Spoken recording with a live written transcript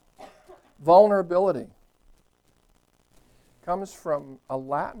Vulnerability comes from a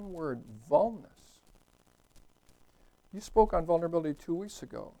Latin word, vulnus. You spoke on vulnerability 2 weeks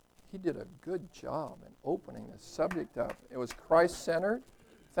ago. He did a good job in opening the subject up. It was Christ-centered.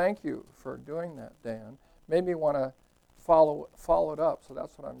 Thank you for doing that, Dan. Made me want to follow it up, so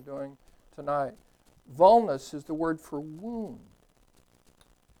that's what I'm doing tonight. Vulnus is the word for wound.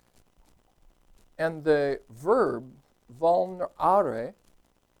 And the verb, vulnerare,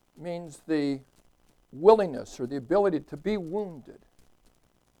 means the willingness or the ability to be wounded.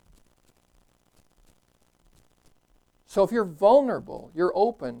 So if you're vulnerable, you're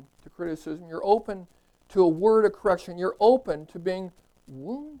open to criticism, you're open to a word of correction, you're open to being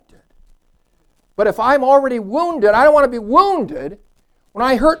wounded. But if I'm already wounded, I don't want to be wounded. When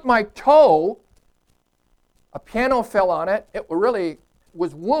I hurt my toe, a piano fell on it, it really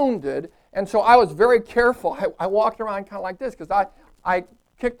was wounded, and so I was very careful. I walked around kind of like this because I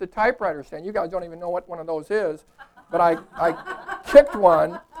kicked the typewriter stand. You guys don't even know what one of those is, but I kicked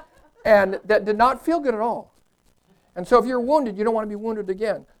one, and that did not feel good at all. And so if you're wounded, you don't want to be wounded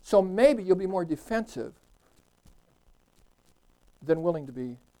again. So maybe you'll be more defensive than willing to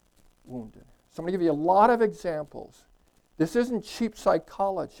be wounded. So I'm going to give you a lot of examples. This isn't cheap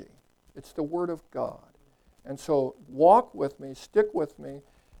psychology. It's the Word of God. And so walk with me, stick with me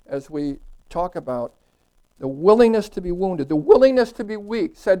as we talk about the willingness to be wounded, the willingness to be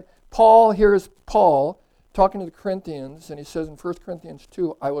weak. Said Paul, here's Paul talking to the Corinthians, and he says in 1 Corinthians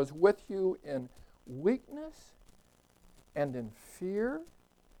 2, I was with you in weakness and in fear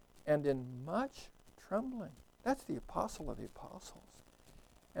and in much trembling. That's the apostle of the apostles.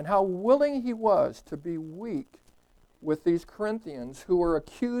 And how willing he was to be weak with these Corinthians who were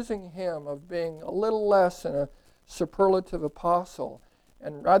accusing him of being a little less than a superlative apostle.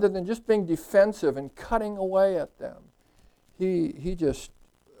 And rather than just being defensive and cutting away at them, he just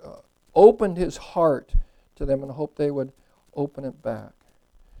opened his heart to them and hoped they would open it back.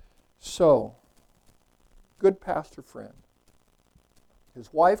 So, good pastor friend.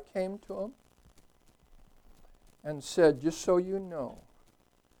 His wife came to him and said, just so you know,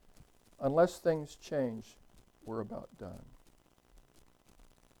 unless things change, we're about done.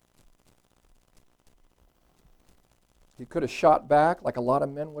 He could have shot back like a lot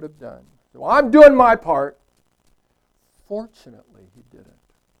of men would have done. Well, I'm doing my part. Fortunately, he didn't.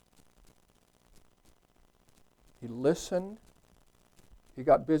 He listened. He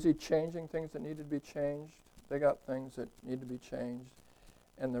got busy changing things that needed to be changed. They got things that need to be changed.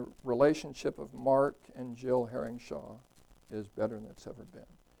 And the relationship of Mark and Jill Herringshaw is better than it's ever been.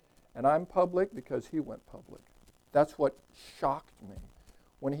 And I'm public because he went public. That's what shocked me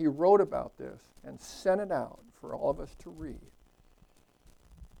when he wrote about this and sent it out for all of us to read.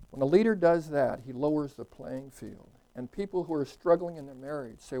 When a leader does that, he lowers the playing field. And people who are struggling in their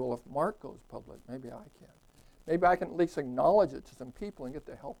marriage say, well, if Mark goes public, maybe I can. Maybe I can at least acknowledge it to some people and get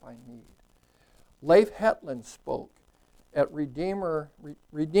the help I need. Leif Hetland spoke at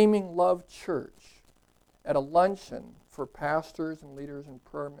Redeeming Love Church at a luncheon for pastors and leaders and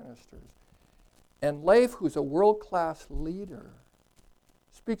prayer ministers. And Leif, who's a world-class leader,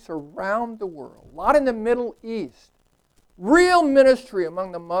 speaks around the world, a lot in the Middle East, real ministry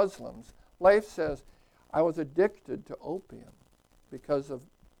among the Muslims. Leif says, I was addicted to opium because of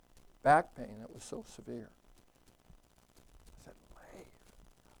back pain that was so severe. I said, Leif,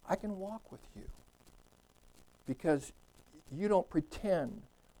 I can walk with you because you don't pretend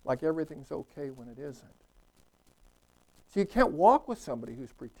like everything's okay when it isn't. So you can't walk with somebody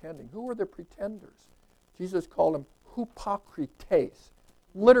who's pretending. Who are the pretenders? Jesus called them hypocrites,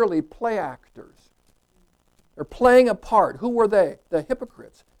 literally play actors. They're playing a part. Who were they? The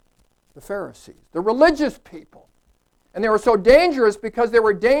hypocrites, the Pharisees, the religious people. And they were so dangerous because they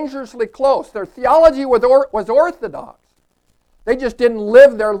were dangerously close. Their theology was orthodox. They just didn't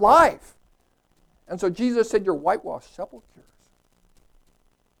live their life. And so Jesus said, you're whitewashed sepulchres.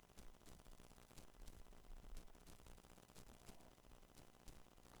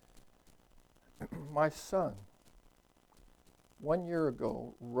 My son, 1 year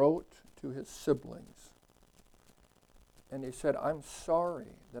ago, wrote to his siblings, and he said, I'm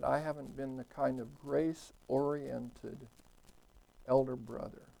sorry that I haven't been the kind of grace-oriented elder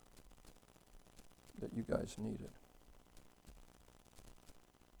brother that you guys needed.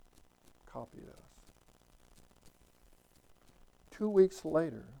 Copy this. 2 weeks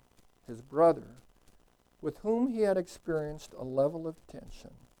later, his brother, with whom he had experienced a level of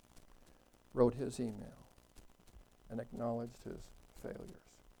tension, wrote his email and acknowledged his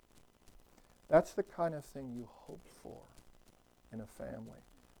failures. That's the kind of thing you hope for in a family.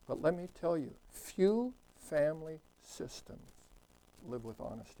 But let me tell you, few family systems live with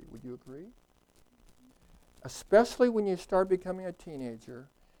honesty. Would you agree? Especially when you start becoming a teenager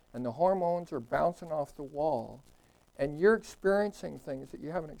and the hormones are bouncing off the wall and you're experiencing things that you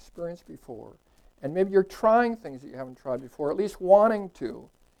haven't experienced before, and maybe you're trying things that you haven't tried before, at least wanting to,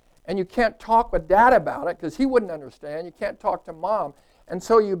 and you can't talk with Dad about it because he wouldn't understand. You can't talk to Mom, and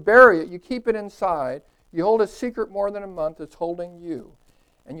so you bury it. You keep it inside. You hold a secret more than a month. It's holding you,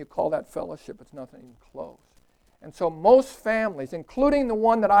 and you call that fellowship. It's nothing even close. And so most families, including the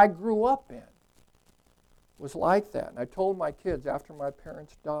one that I grew up in, was like that. And I told my kids after my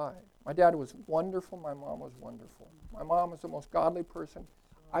parents died. My dad was wonderful. My mom was wonderful. My mom was the most godly person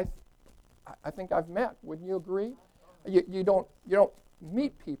I think I've met. Wouldn't you agree? You don't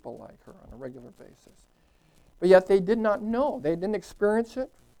meet people like her on a regular basis. But yet they did not know. They didn't experience it.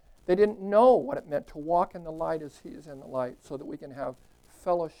 They didn't know what it meant to walk in the light as he is in the light so that we can have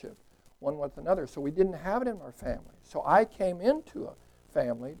fellowship one with another. So we didn't have it in our family. So I came into a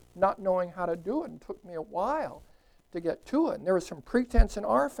family not knowing how to do it, and it took me a while to get to it. And there was some pretense in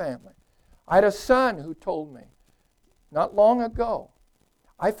our family. I had a son who told me not long ago,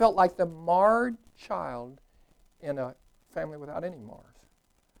 I felt like the marred child in a family without any mars.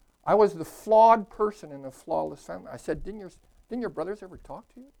 I was the flawed person in a flawless family. I said, didn't your brothers ever talk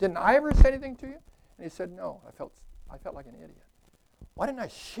to you? Didn't I ever say anything to you? And he said, no. I felt like an idiot. Why didn't I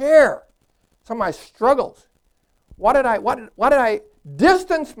share some of my struggles? Why did I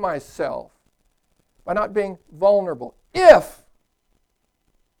distance myself by not being vulnerable? If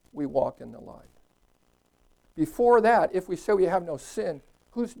we walk in the light. Before that, if we say we have no sin,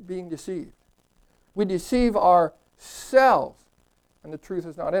 who's being deceived? We deceive ourselves, and the truth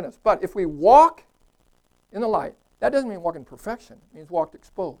is not in us. But if we walk in the light, that doesn't mean walk in perfection. It means walk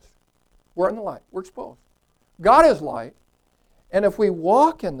exposed. We're in the light. We're exposed. God is light, and if we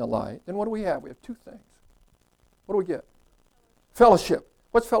walk in the light, then what do we have? We have two things. What do we get? Fellowship.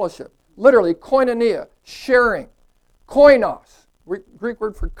 What's fellowship? Literally, koinonia, sharing. Koinos, Greek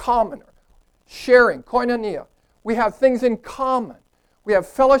word for common. Sharing, koinonia. We have things in common. We have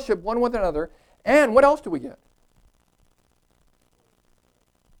fellowship one with another. And what else do we get?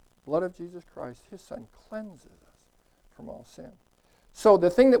 Blood of Jesus Christ, his Son, cleanses us from all sin. So the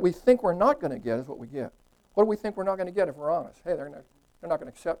thing that we think we're not going to get is what we get. What do we think we're not going to get if we're honest? Hey, they're not going to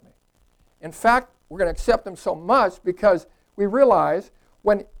accept me. In fact, we're going to accept them so much because we realize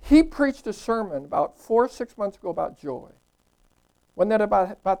when he preached a sermon about 4 or 6 months ago about joy. Wasn't that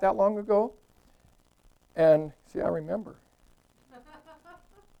about that long ago? And see, I remember.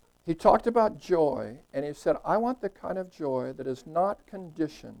 He talked about joy, and he said, I want the kind of joy that is not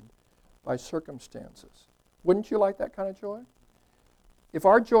conditioned by circumstances. Wouldn't you like that kind of joy? If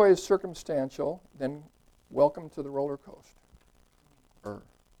our joy is circumstantial, then welcome to the roller coaster.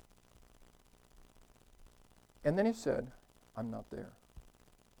 And then he said, I'm not there.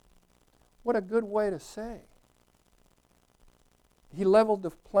 What a good way to say. He leveled the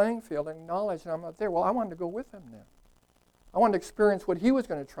playing field and acknowledged that I'm not there. Well, I wanted to go with him then. I wanted to experience what he was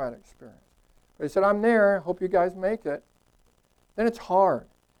going to try to experience. But he said, I'm there. Hope you guys make it. Then it's hard.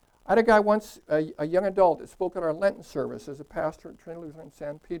 I had a guy once, a young adult, that spoke at our Lenten service as a pastor at Trinity Lutheran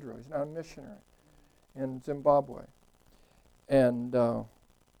San Pedro. He's now a missionary in Zimbabwe. And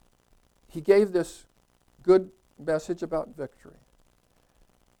he gave this good message about victory.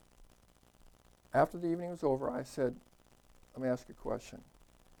 After the evening was over, I said, let me ask you a question.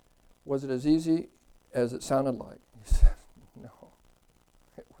 Was it as easy as it sounded like? He said, no.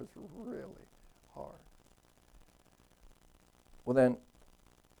 It was really hard. Well then,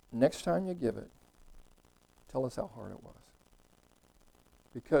 next time you give it, tell us how hard it was.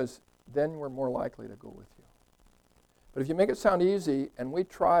 Because then we're more likely to go with you. But if you make it sound easy and we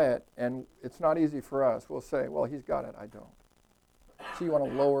try it and it's not easy for us, we'll say, well, he's got it, I don't. So you want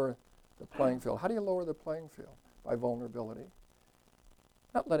to lower the playing field. How do you lower the playing field? By vulnerability.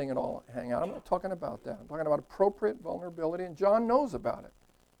 Not letting it all hang out. I'm not talking about that. I'm talking about appropriate vulnerability, and John knows about it.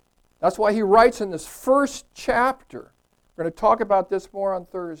 That's why he writes in this first chapter. We're going to talk about this more on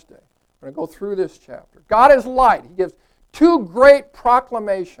Thursday. We're going to go through this chapter. God is light. He gives two great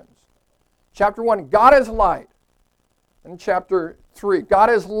proclamations. Chapter 1, God is light. And chapter 3, God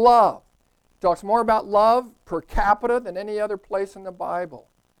is love. He talks more about love per capita than any other place in the Bible.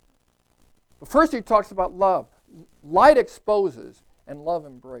 But first he talks about love. Light exposes and love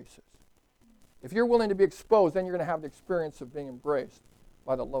embraces. If you're willing to be exposed, then you're going to have the experience of being embraced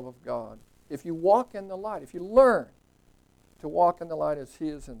by the love of God. If you walk in the light, if you learn to walk in the light as he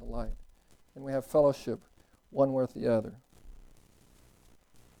is in the light, then we have fellowship one with the other.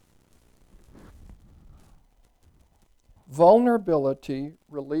 Vulnerability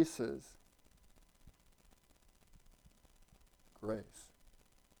releases grace.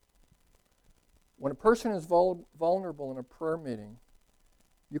 When a person is vulnerable in a prayer meeting,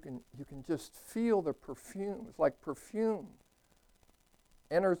 you can just feel the perfume. It's like perfume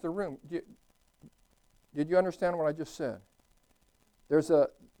enters the room. Did you understand what I just said?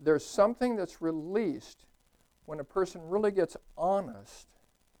 There's something that's released when a person really gets honest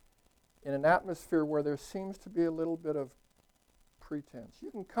in an atmosphere where there seems to be a little bit of pretense. You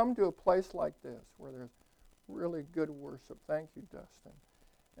can come to a place like this where there's really good worship. Thank you, Dustin.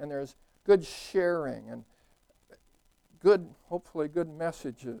 And there's good sharing and hopefully good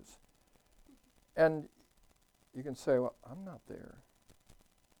messages. And you can say, well, I'm not there.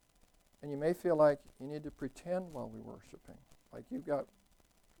 And you may feel like you need to pretend while we're worshiping, like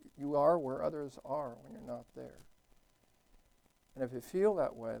you are where others are when you're not there. And if you feel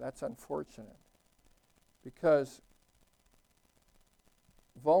that way, that's unfortunate, because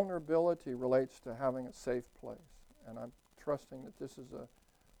vulnerability relates to having a safe place. And I'm trusting that this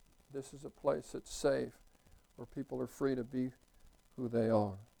is a place that's safe, where people are free to be who they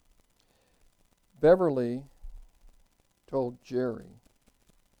are. Beverly told Jerry,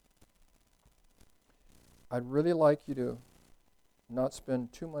 I'd really like you to not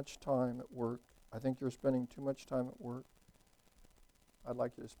spend too much time at work. I think you're spending too much time at work. I'd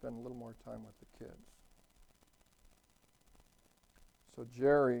like you to spend a little more time with the kids. So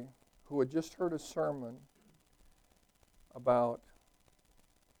Jerry, who had just heard a sermon about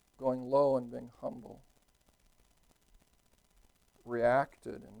going low and being humble,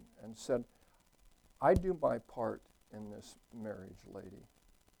 reacted and said, I do my part in this marriage, lady.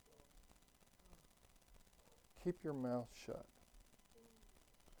 Keep your mouth shut.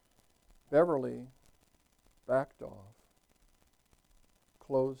 Beverly backed off,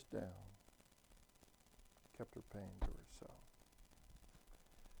 closed down, kept her pain to herself.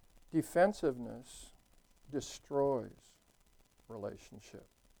 Defensiveness destroys relationship.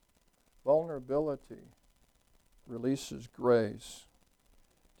 Vulnerability releases grace.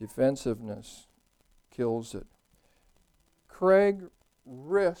 Defensiveness kills it. Craig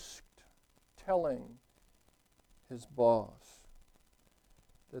risked telling his boss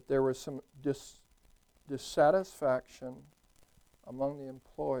that there was some dissatisfaction among the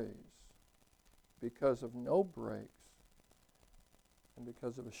employees because of no breaks and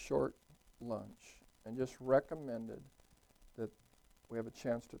because of a short lunch, and just recommended that we have a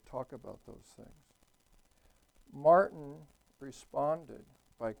chance to talk about those things. Martin responded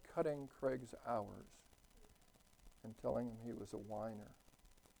by cutting Craig's hours and telling him he was a whiner.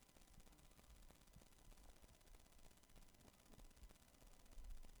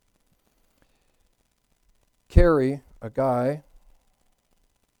 Kerry, a guy,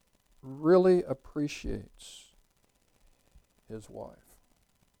 really appreciates his wife.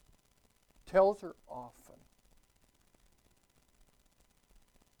 Tells her often.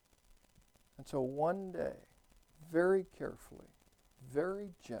 And so one day, very carefully, very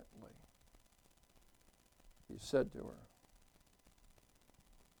gently, he said to her,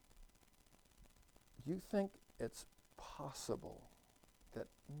 do you think it's possible that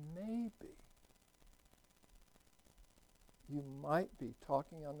maybe you might be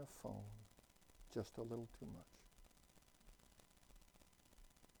talking on the phone just a little too much?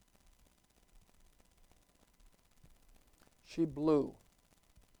 She blew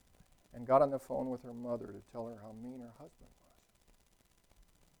and got on the phone with her mother to tell her how mean her husband was.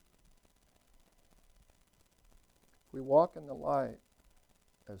 We walk in the light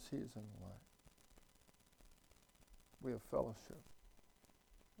as he is in the light. We have fellowship.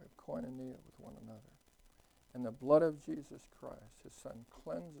 We have koinonia with one another. And the blood of Jesus Christ, his Son,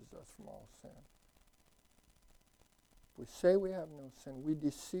 cleanses us from all sin. If we say we have no sin, we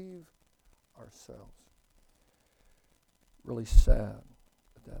deceive ourselves. Really sad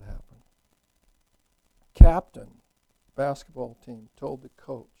that happened. Captain, basketball team, told the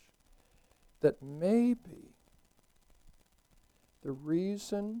coach that maybe the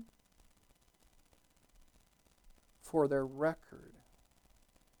reason for their record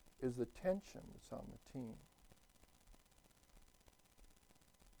is the tension that's on the team.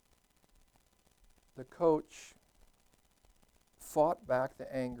 The coach fought back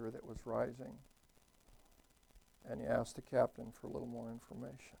the anger that was rising, and he asked the captain for a little more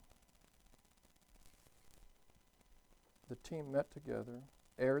information. The team met together,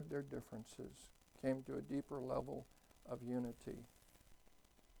 aired their differences, came to a deeper level of unity,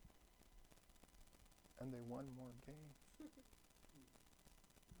 and they won more games.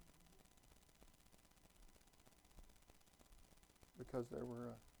 Because they were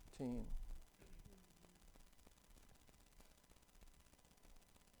a team.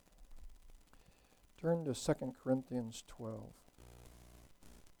 Turn to 2 Corinthians 12.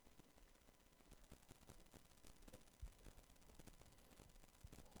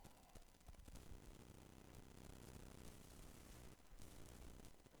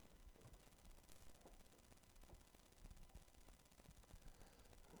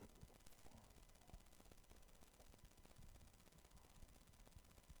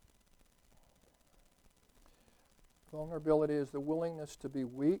 Vulnerability is the willingness to be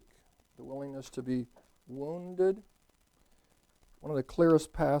weak, the willingness to be wounded. One of the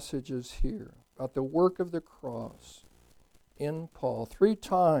clearest passages here about the work of the cross in Paul. 3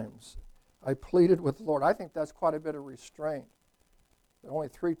 times I pleaded with the Lord. I think that's quite a bit of restraint. Only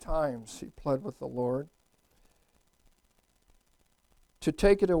 3 times he pled with the Lord to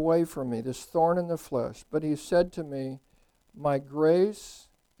take it away from me, this thorn in the flesh. But he said to me, my grace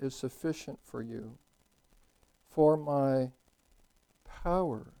is sufficient for you, for my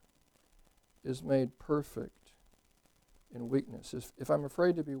power is made perfect in weakness. If I'm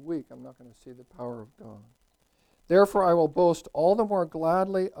afraid to be weak, I'm not going to see the power of God. Therefore, I will boast all the more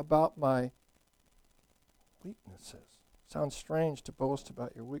gladly about my weaknesses. Sounds strange to boast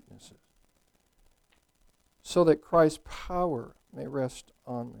about your weaknesses. So that Christ's power may rest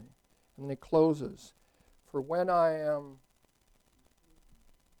on me. And then he closes. For when I am,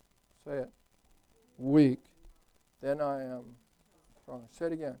 say it, weak, then I am strong. Say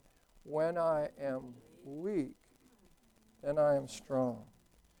it again. When I am weak, then I am strong.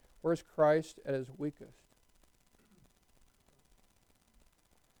 Where's Christ at his weakest?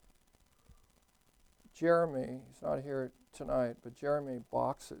 Jeremy, he's not here tonight, but Jeremy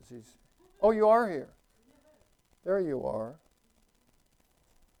boxes. Oh, you are here. There you are.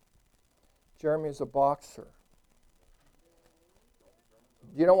 Jeremy's a boxer.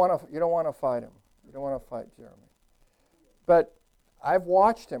 You don't want to fight him. You don't want to fight Jeremy. But I've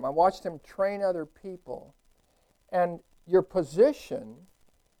watched him. I watched him train other people. And your position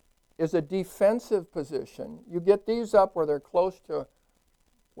is a defensive position. You get these up where they're close to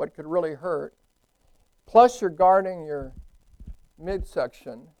what could really hurt. Plus you're guarding your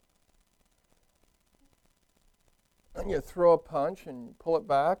midsection. And you throw a punch and you pull it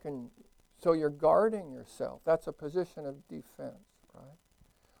back, and so you're guarding yourself. That's a position of defense, right?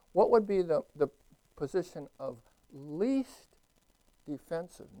 What would be the position of least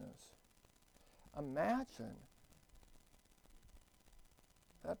defensiveness? Imagine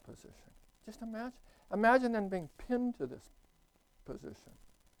that position. Just imagine. Imagine then being pinned to this position.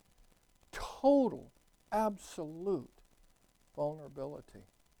 Total, absolute vulnerability.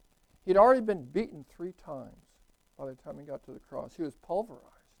 He'd already been beaten 3 times by the time he got to the cross. He was pulverized.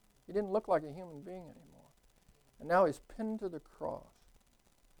 He didn't look like a human being anymore. And now he's pinned to the cross,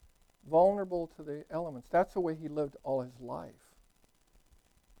 vulnerable to the elements. That's the way he lived all his life.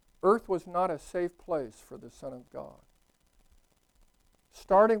 Earth was not a safe place for the Son of God.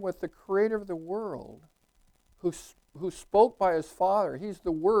 Starting with the creator of the world, who spoke by his Father. He's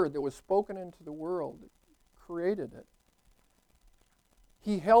the Word that was spoken into the world, created it.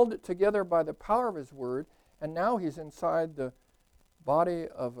 He held it together by the power of his Word, and now he's inside the body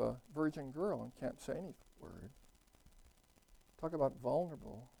of a virgin girl and can't say any word. Talk about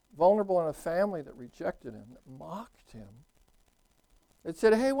vulnerable. Vulnerable in a family that rejected him, that mocked him. It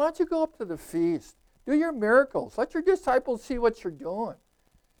said, hey, why don't you go up to the feast? Do your miracles. Let your disciples see what you're doing.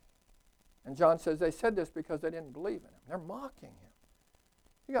 And John says they said this because they didn't believe in him. They're mocking him.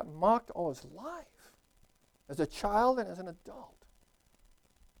 He got mocked all his life, as a child and as an adult.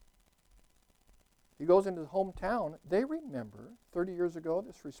 He goes into his hometown. They remember 30 years ago,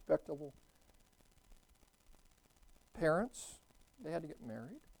 this respectable parents, they had to get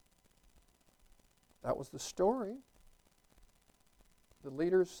married. That was the story. The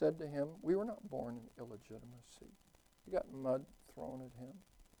leaders said to him, we were not born in illegitimacy. He got mud thrown at him.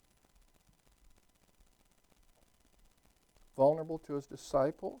 Vulnerable to his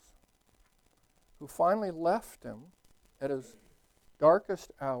disciples, who finally left him at his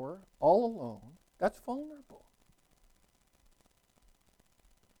darkest hour, all alone. That's vulnerable.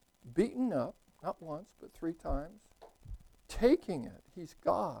 Beaten up, not once, but 3 times. Taking it. He's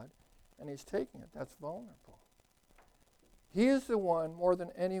God, and he's taking it. That's vulnerable. He is the one, more than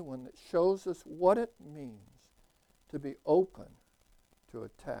anyone, that shows us what it means to be open to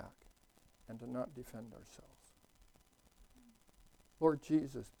attack and to not defend ourselves. Lord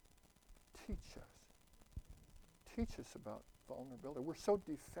Jesus, teach us. Teach us about vulnerability. We're so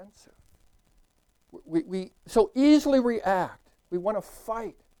defensive. We so easily react. We want to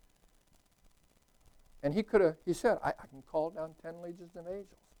fight. And he said, I can call down 10 legions of angels.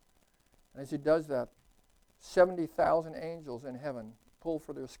 And as he does that, 70,000 angels in heaven pull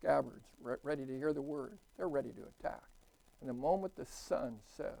for their scabbards, ready to hear the word. They're ready to attack. And the moment the Son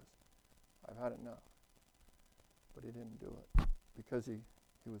says, I've had enough. But he didn't do it because he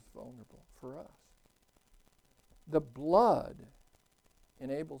was vulnerable for us. The blood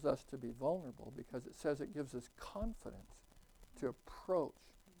enables us to be vulnerable because it says it gives us confidence to approach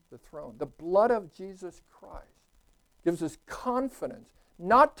the throne. The blood of Jesus Christ gives us confidence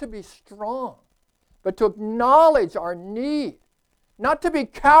not to be strong, but to acknowledge our need. Not to be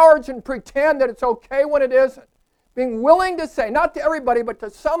cowards and pretend that it's okay when it isn't. Being willing to say, not to everybody, but to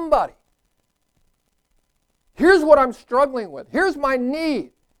somebody, here's what I'm struggling with. Here's my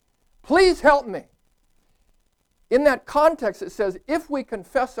need. Please help me. In that context, it says, if we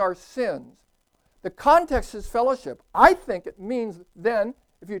confess our sins, the context is fellowship. I think it means then,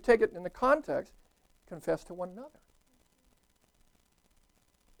 if you take it in the context, confess to one another.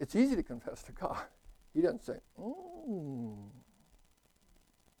 It's easy to confess to God. He doesn't say,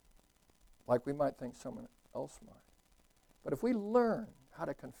 like we might think someone else might. But if we learn how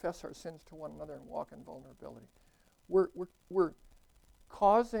to confess our sins to one another and walk in vulnerability, we're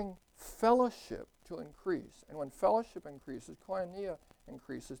causing fellowship to increase. And when fellowship increases, koinonia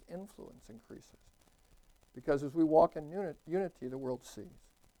increases, influence increases. Because as we walk in unity, the world sees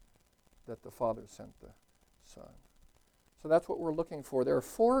that the Father sent the Son. So that's what we're looking for. There are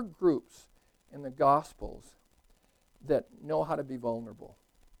 4 groups in the Gospels that know how to be vulnerable.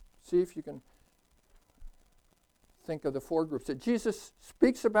 See if you can think of the 4 groups that Jesus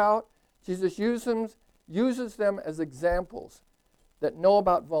speaks about. Jesus uses them as examples that know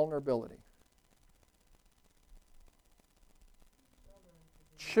about vulnerability.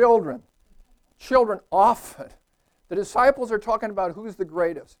 Children often. The disciples are talking about who's the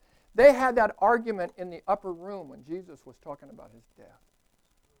greatest. They had that argument in the upper room when Jesus was talking about his death.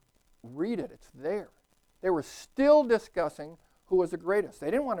 Read it, it's there. They were still discussing who was the greatest.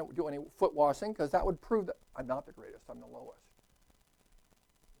 They didn't want to do any foot washing because that would prove that I'm not the greatest, I'm the lowest.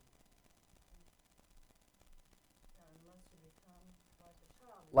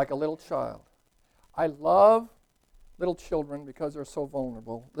 Like a little child. I love little children because they're so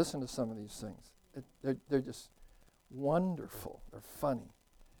vulnerable. Listen to some of these things. They're just wonderful. They're funny.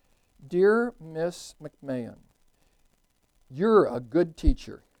 Dear Miss McMahon, you're a good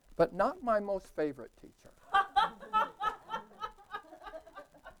teacher, but not my most favorite teacher.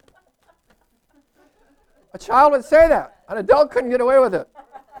 A child would say that. An adult couldn't get away with it.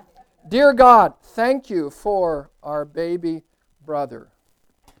 Dear God, thank you for our baby brother,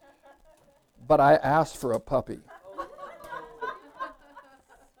 but I asked for a puppy.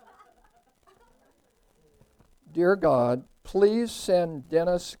 Dear God, please send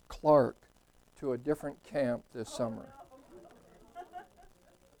Dennis Clark to a different camp this summer.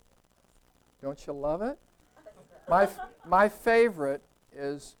 Don't you love it? My favorite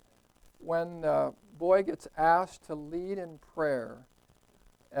is when the boy gets asked to lead in prayer.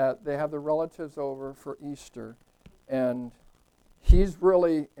 They have the relatives over for Easter, and he's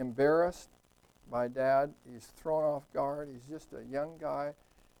really embarrassed by Dad. He's thrown off guard. He's just a young guy.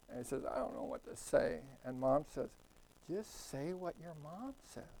 And he says, I don't know what to say. And Mom says, just say what your mom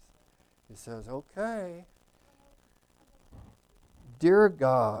says. He says, okay. Dear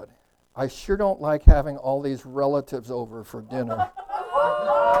God, I sure don't like having all these relatives over for dinner.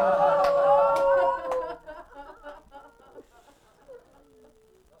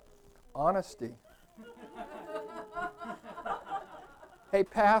 Honesty. Hey,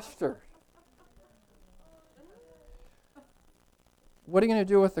 Pastor, what are you going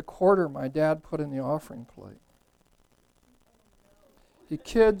to do with the quarter my dad put in the offering plate? The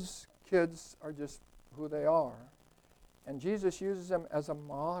kids are just who they are. And Jesus uses them as a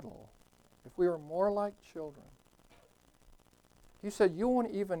model. If we were more like children, he said, you won't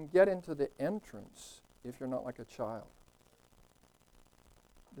even get into the entrance if you're not like a child.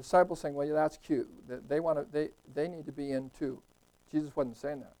 Disciples saying, well, yeah, that's cute. They need to be in too. Jesus wasn't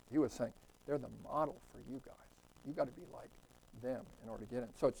saying that. He was saying, they're the model for you guys. You've got to be like them in order to get in.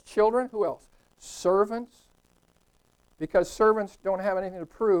 So it's children. Who else? Servants. Because servants don't have anything to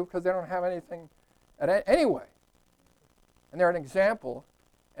prove because they don't have anything anyway. And they're an example.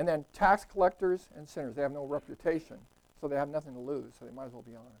 And then tax collectors and sinners. They have no reputation, so they have nothing to lose, so they might as well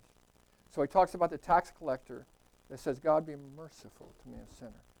be honest. So he talks about the tax collector that says, God, be merciful to me, a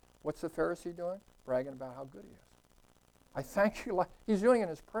sinner. What's the Pharisee doing? Bragging about how good he is. I thank you, he's doing it in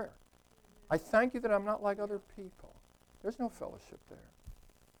his prayer. I thank you that I'm not like other people. There's no fellowship there.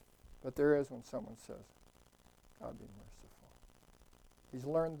 But there is when someone says, God, be merciful. He's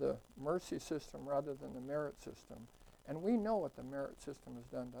learned the mercy system rather than the merit system. And we know what the merit system has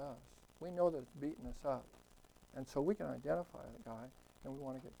done to us. We know that it's beaten us up. And so we can identify the guy, and we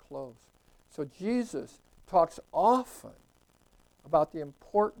want to get close. So Jesus talks often about the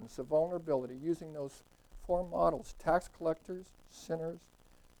importance of vulnerability, using those 4 models: tax collectors, sinners,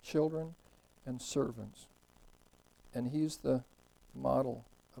 children, and servants. And he's the model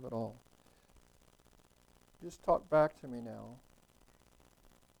of it all. Just talk back to me now.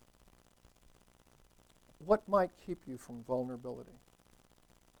 What might keep you from vulnerability?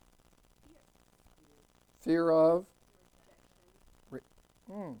 Fear of?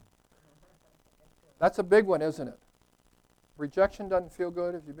 That's a big one, isn't it? Rejection doesn't feel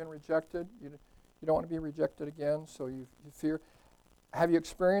good. If you've been rejected, you don't want to be rejected again, so you fear. Have you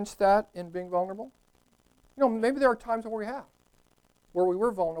experienced that in being vulnerable? You know, maybe there are times where we have, where we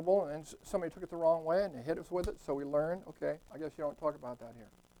were vulnerable and somebody took it the wrong way and they hit us with it, so we learned, okay, I guess you don't talk about that here.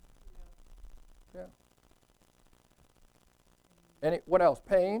 Yeah. What else?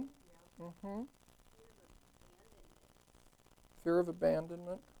 Pain? Mm-hmm. Fear of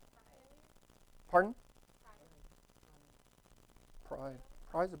abandonment. Pardon? Pride.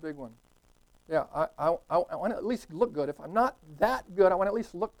 Pride's a big one. Yeah, I want to at least look good. If I'm not that good, I want to at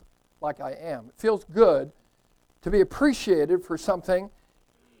least look like I am. It feels good to be appreciated for something,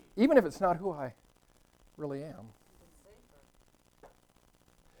 even if it's not who I really am.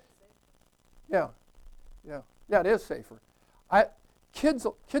 Yeah, it is safer. Kids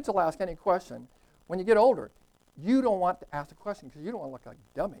will ask any question. When you get older, you don't want to ask a question because you don't want to look like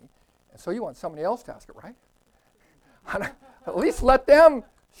a dummy, and so you want somebody else to ask it, right? At least let them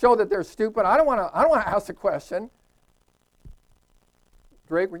show that they're stupid. I don't want to ask a question.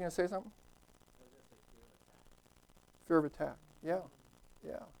 Drake, were you going to say something? Fear of attack. Yeah.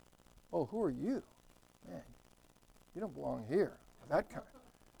 Oh, who are you? Man, you don't belong here. That kind.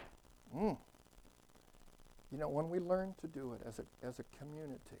 You know, when we learn to do it as a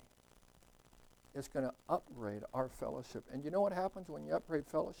community, it's going to upgrade our fellowship. And you know what happens when you upgrade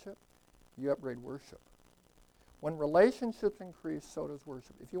fellowship? You upgrade worship. When relationships increase, so does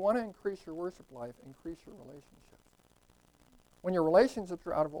worship. If you want to increase your worship life, increase your relationships. When your relationships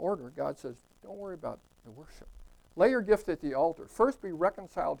are out of order, God says, don't worry about the worship. Lay your gift at the altar. First be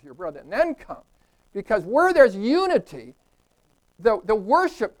reconciled to your brother, and then come. Because where there's unity, the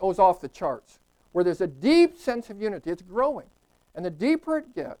worship goes off the charts. Where there's a deep sense of unity, it's growing. And the deeper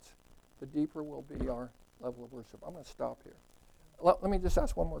it gets, the deeper will be our level of worship. I'm going to stop here. Let me just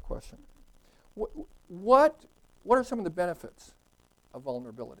ask one more question. What are some of the benefits of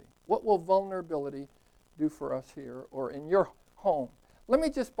vulnerability? What will vulnerability do for us here or in your home? Let me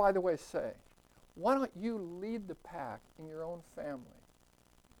just, by the way, say, why don't you lead the pack in your own family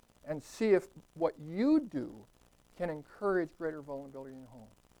and see if what you do can encourage greater vulnerability in your home?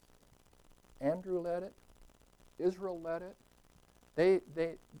 Andrew led it. Israel led it. They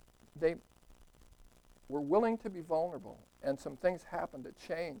were willing to be vulnerable, and some things happened that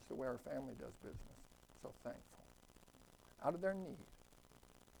changed the way our family does business. So thankful. Out of their need,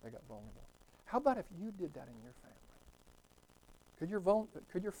 they got vulnerable. How about if you did that in your family?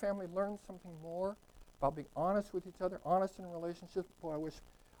 Could your family learn something more about being honest with each other, honest in relationships? Boy,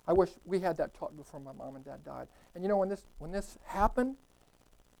 I wish we had that talk before my mom and dad died. And you know, when this happened,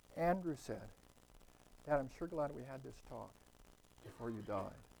 Andrew said, Dad, I'm sure glad we had this talk before you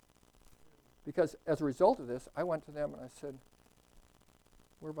died. Because as a result of this, I went to them and I said,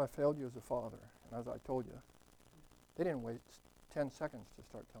 where have I failed you as a father? And as I told you, they didn't wait 10 seconds to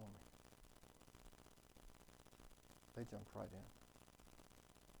start telling me. They jumped right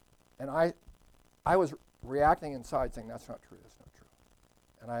in. And I was reacting inside saying, that's not true, that's not true.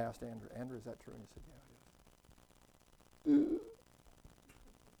 And I asked Andrew, is that true? And he said, yeah,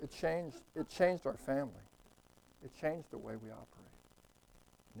 it is. It changed our family. It changed the way we operate.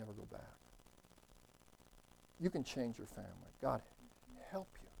 Never go back. You can change your family. God help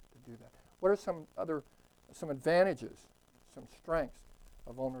you to do that. What are some advantages, some strengths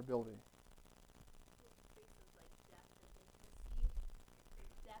of vulnerability?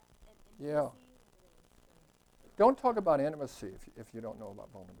 Yeah. Don't talk about intimacy if you don't know about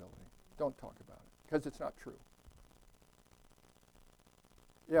vulnerability. Don't talk about it because it's not true.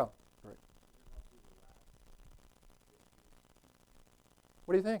 Yeah, right.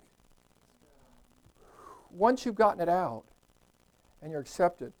 What do you think? Once you've gotten it out and you're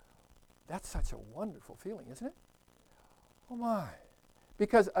accepted, that's such a wonderful feeling, isn't it? Oh my.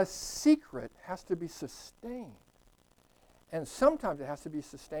 Because a secret has to be sustained. And sometimes it has to be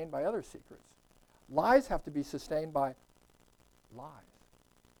sustained by other secrets. Lies have to be sustained by lies.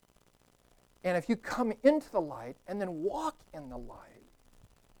 And if you come into the light and then walk in the light,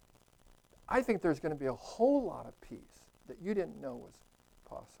 I think there's going to be a whole lot of peace that you didn't know was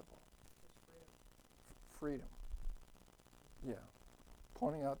possible. Freedom. Yeah.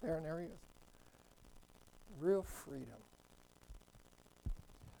 Pointing out there, and there he is. Real freedom.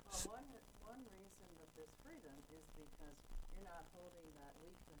 One reason of this freedom is because you're not holding that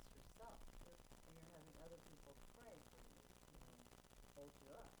weakness yourself, and you're having other people pray for you and hold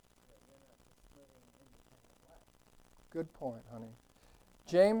you up, that you're not just living an independent life. Good point, honey.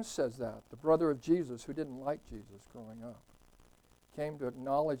 James says that, the brother of Jesus who didn't like Jesus growing up. came to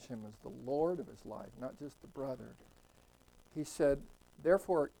acknowledge him as the Lord of his life, not just the brother. He said,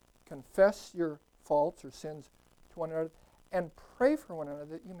 therefore, confess your faults or sins to one another and pray for one another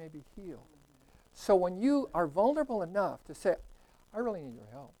that you may be healed. So when you are vulnerable enough to say, I really need your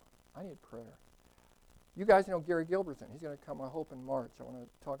help. I need prayer. You guys know Gary Gilbertson. He's going to come, I hope, in March. I want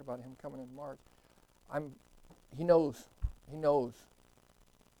to talk about him coming in March. He knows.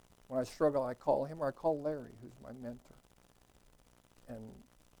 When I struggle, I call him or I call Larry, who's my mentor. And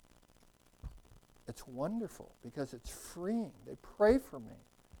it's wonderful because it's freeing. They pray for me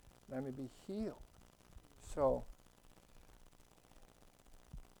that I may be healed. So,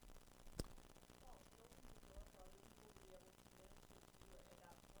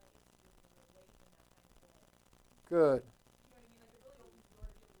 good.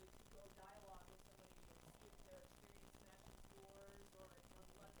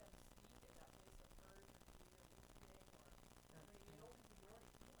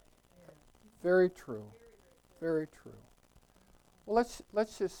 Very true. Very true. Well,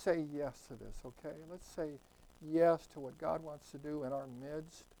 let's just say yes to this, okay? Let's say yes to what God wants to do in our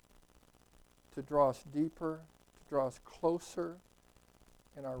midst, to draw us deeper, to draw us closer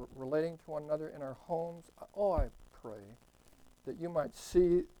in our relating to one another in our homes. Oh, I pray that you might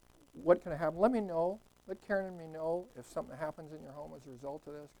see what can happen. Let me know. Let Karen and me know if something happens in your home as a result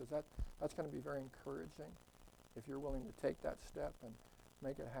of this, because that's going to be very encouraging if you're willing to take that step and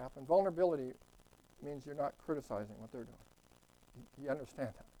make it happen. Vulnerability means you're not criticizing what they're doing. You understand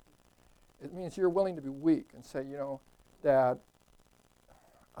that? It means you're willing to be weak and say, Dad,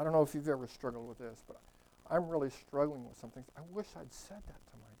 I don't know if you've ever struggled with this, but I'm really struggling with some things. I wish I'd said that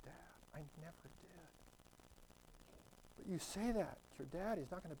to my dad. I never did. But you say that to your dad, he's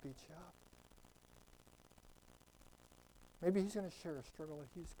not going to beat you up. Maybe he's going to share a struggle that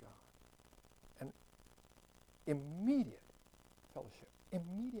he's got. And immediate fellowship.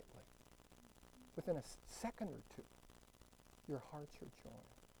 Immediately. Within a second or two, your hearts are joined.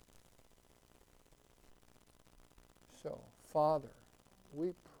 So, Father,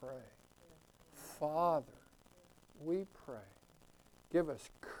 we pray. Father, we pray. Give us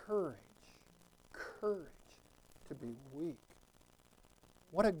courage to be weak.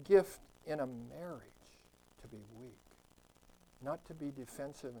 What a gift in a marriage to be weak, not to be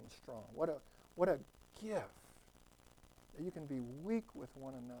defensive and strong. What a gift that you can be weak with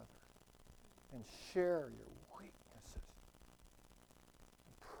one another and share your weaknesses.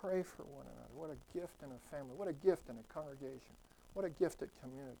 Pray for one another. What a gift in a family. What a gift in a congregation. What a gift at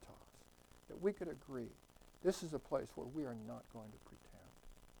Communitas. That we could agree, this is a place where we are not going to pretend.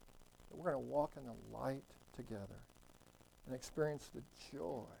 That we're going to walk in the light together and experience the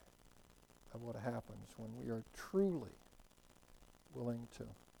joy of what happens when we are truly willing to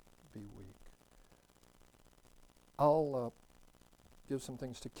be weak. I'll give some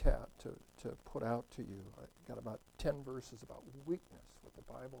things to Kat to put out to you. I got about 10 verses about weakness, what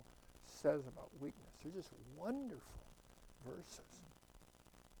the Bible says about weakness. They're just wonderful verses.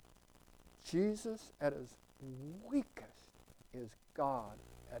 Jesus at his weakest is God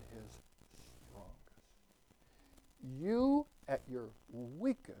at his strongest. You at your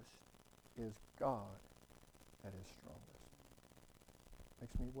weakest is God at his strongest.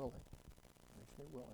 Makes me willing.